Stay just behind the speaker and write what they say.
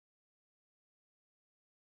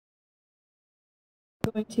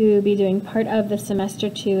We're going to be doing part of the semester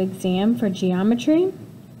 2 exam for geometry,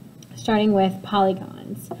 starting with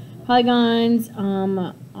polygons. Polygons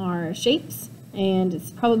are shapes, and it's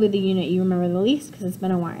probably the unit you remember the least because it's been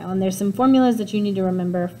a while. And there's some formulas that you need to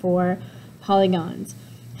remember for polygons.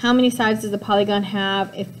 How many sides does a polygon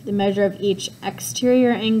have if the measure of each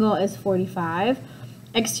exterior angle is 45?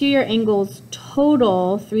 Exterior angles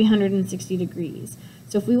total 360 degrees.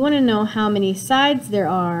 So if we want to know how many sides there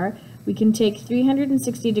are, we can take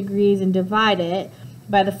 360 degrees and divide it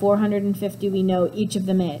by the 450 we know each of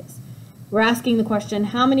them is. We're asking the question,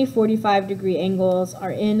 how many 45-degree angles are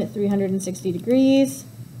in 360 degrees?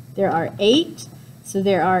 There are 8, so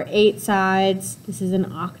there are 8 sides. This is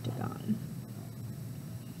an octagon.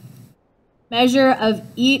 Measure of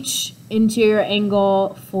each interior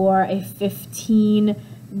angle for a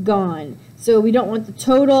 15-gon. So we don't want the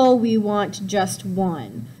total, we want just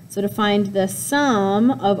one. So to find the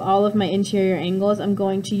sum of all of my interior angles, I'm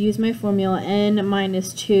going to use my formula n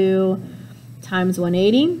minus 2 times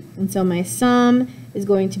 180. And so my sum is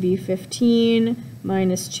going to be 15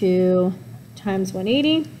 minus 2 times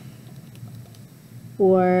 180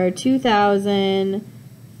 for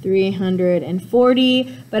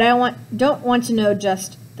 2,340. But I don't want to know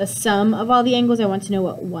just the sum of all the angles. I want to know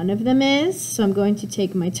what one of them is. So I'm going to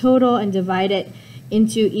take my total and divide it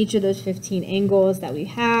into each of those 15 angles that we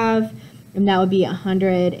have, and that would be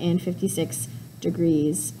 156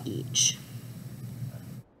 degrees each.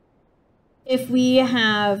 If we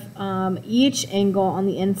have each angle on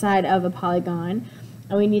the inside of a polygon,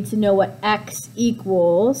 and we need to know what x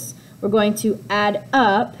equals, we're going to add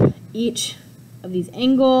up each of these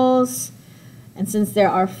angles, and since there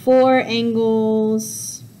are 4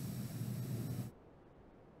 angles,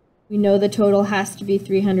 we know the total has to be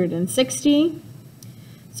 360.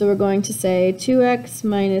 So we're going to say 2x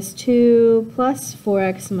minus 2 plus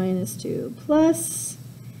 4x minus 2 plus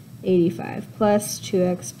 85 plus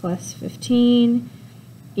 2x plus 15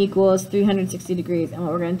 equals 360 degrees. And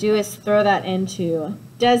what we're going to do is throw that into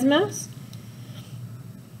Desmos.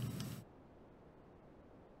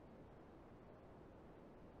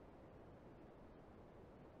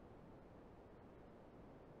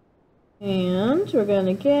 And we're going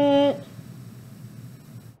to get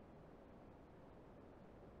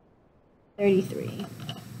 33.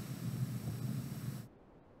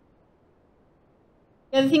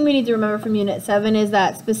 The other thing we need to remember from Unit 7 is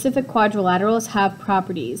that specific quadrilaterals have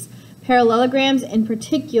properties. Parallelograms in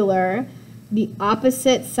particular, the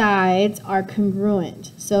opposite sides are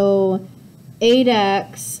congruent. So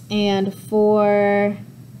 8x and 4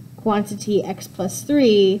 quantity x plus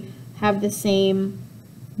 3 have the same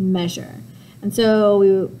measure. And so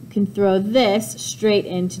we can throw this straight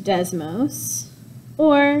into Desmos.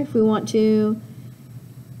 Or if we want to,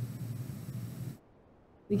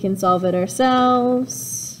 we can solve it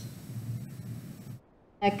ourselves.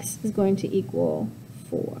 X is going to equal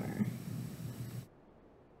 4.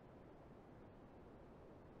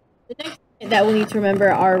 The next thing that we'll need to remember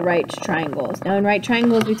are right triangles. Now in right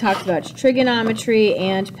triangles we talked about trigonometry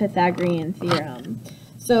and Pythagorean Theorem.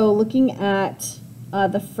 So looking at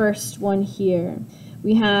the first one here,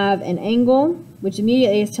 we have an angle, which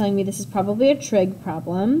immediately is telling me this is probably a trig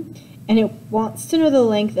problem, and it wants to know the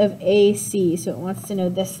length of AC, so it wants to know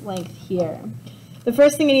this length here. The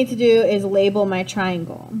first thing I need to do is label my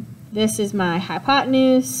triangle. This is my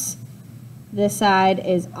hypotenuse, this side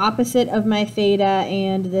is opposite of my theta,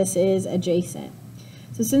 and this is adjacent.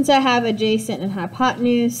 So since I have adjacent and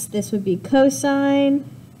hypotenuse, this would be cosine,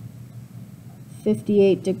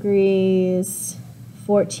 58 degrees,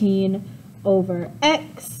 14 over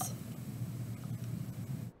x.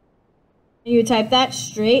 You would type that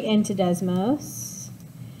straight into Desmos,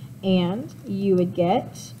 and you would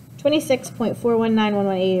get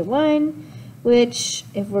 26.4191181, which,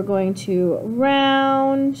 if we're going to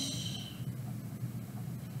round,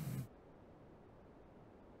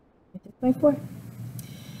 26.4.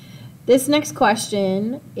 This next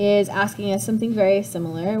question is asking us something very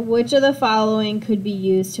similar. Which of the following could be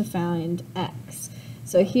used to find x?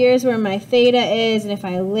 So here's where my theta is, and if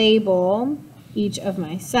I label each of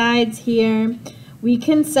my sides here, we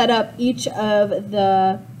can set up each of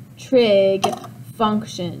the trig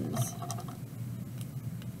functions.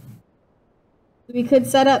 We could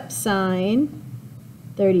set up sine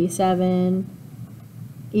 37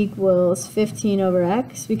 equals 15 over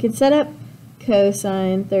x. We could set up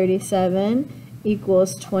cosine 37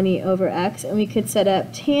 equals 20 over x, and we could set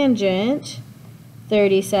up tangent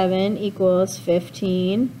 37 equals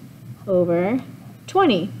 15 over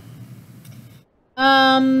 20.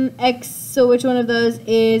 X, so which one of those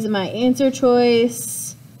is my answer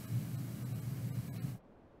choice?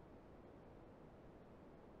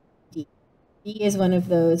 B is one of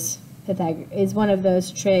those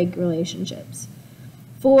trig relationships.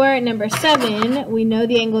 For number 7, we know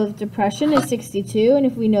the angle of depression is 62, and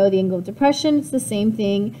if we know the angle of depression, it's the same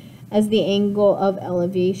thing as the angle of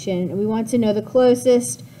elevation. And we want to know the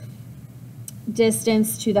closest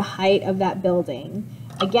distance to the height of that building.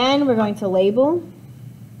 Again, we're going to label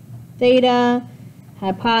theta,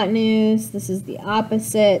 hypotenuse, this is the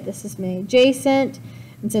opposite, this is my adjacent,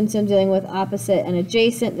 and since I'm dealing with opposite and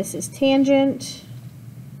adjacent, this is tangent.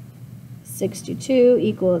 62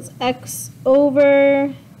 equals x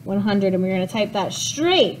over 100, and we're going to type that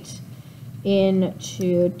straight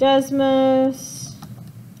into Desmos,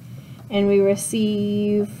 and we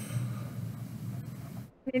receive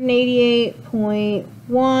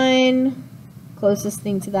 188.1. Closest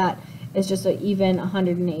thing to that is just an even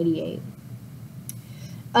 188.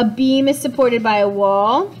 A beam is supported by a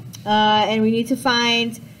wall, and we need to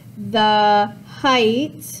find the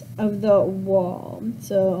height of the wall.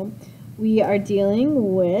 So we are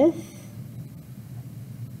dealing with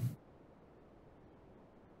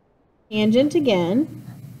tangent again,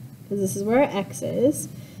 because this is where our x is.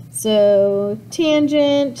 So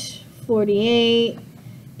tangent 48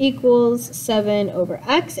 equals 7 over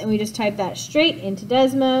x, and we just type that straight into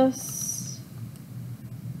Desmos.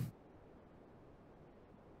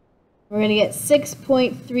 We're going to get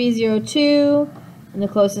 6.302, and the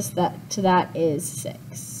closest to that is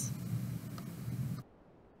 6.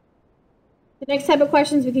 The next type of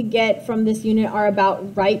questions we could get from this unit are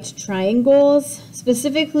about right triangles,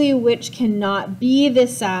 specifically which cannot be the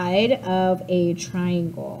side of a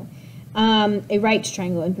triangle, a right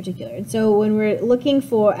triangle in particular. And so when we're looking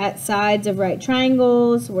at sides of right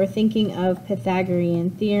triangles, we're thinking of Pythagorean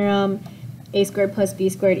Theorem, a squared plus b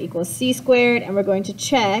squared equals c squared, and we're going to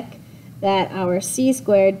check that our c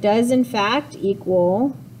squared does in fact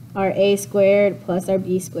equal our a squared plus our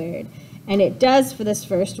b squared. And it does for this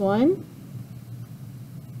first one.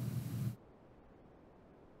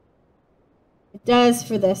 It does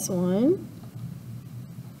for this one.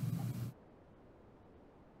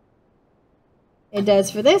 It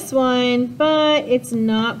does for this one, but it's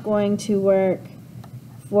not going to work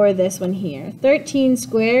for this one here. 13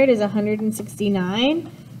 squared is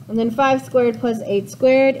 169, and then 5 squared plus 8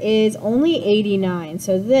 squared is only 89.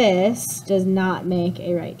 So this does not make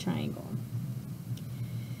a right triangle.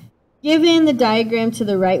 Given the diagram to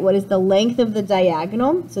the right, what is the length of the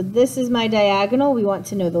diagonal? So this is my diagonal. We want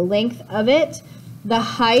to know the length of it. The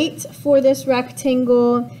height for this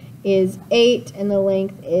rectangle is 8, and the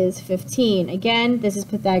length is 15. Again, this is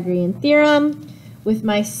Pythagorean Theorem, with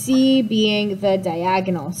my c being the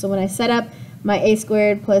diagonal. So when I set up my a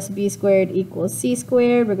squared plus b squared equals c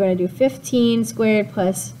squared, we're going to do 15 squared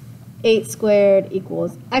plus 8 squared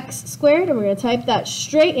equals x squared, and we're going to type that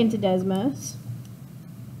straight into Desmos.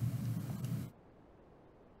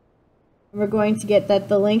 We're going to get that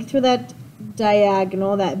the length for that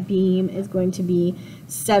diagonal, that beam, is going to be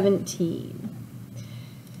 17.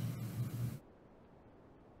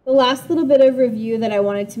 The last little bit of review that I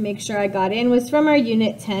wanted to make sure I got in was from our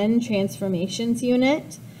Unit 10 Transformations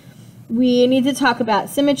unit. We need to talk about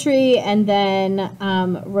symmetry and then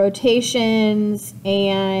rotations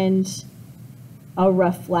and a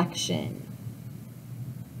reflection.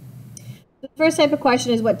 The first type of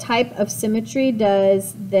question is, what type of symmetry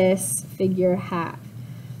does this figure have?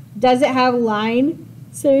 Does it have line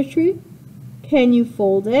symmetry? Can you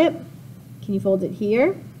fold it? Can you fold it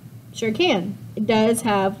here? Sure can. It does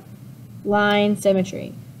have line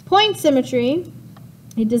symmetry. Point symmetry,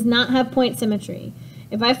 it does not have point symmetry.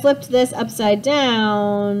 If I flipped this upside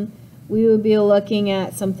down, we would be looking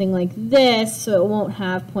at something like this, so it won't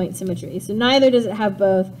have point symmetry. So neither does it have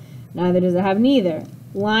both, neither does it have neither.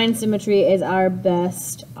 Line symmetry is our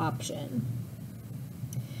best option.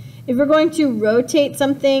 If we're going to rotate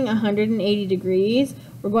something 180 degrees,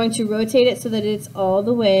 we're going to rotate it so that it's all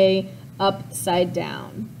the way upside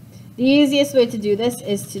down. The easiest way to do this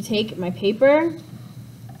is to take my paper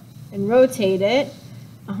and rotate it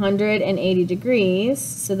 180 degrees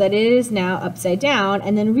so that it is now upside down,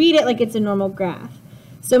 and then read it like it's a normal graph.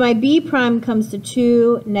 So my b prime comes to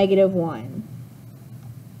 2, negative 1.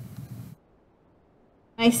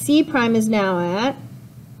 My c prime is now at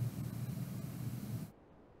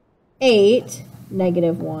 8,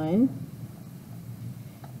 negative 1.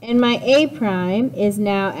 And my a prime is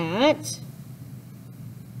now at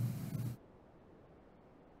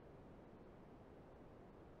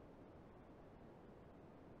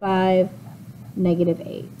 5, negative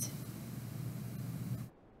 8.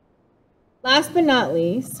 Last but not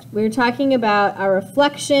least, we're talking about our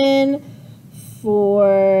reflection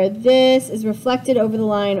for this is reflected over the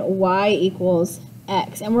line y equals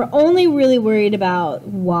x, and we're only really worried about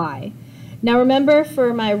y. Now remember,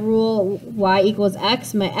 for my rule y equals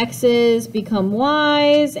x, my x's become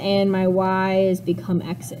y's and my y's become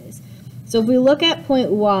x's. So if we look at point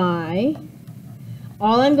y,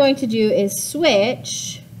 all I'm going to do is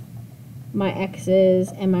switch my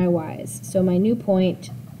x's and my y's. So my new point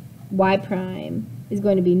y prime is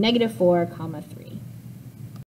going to be -4, 3.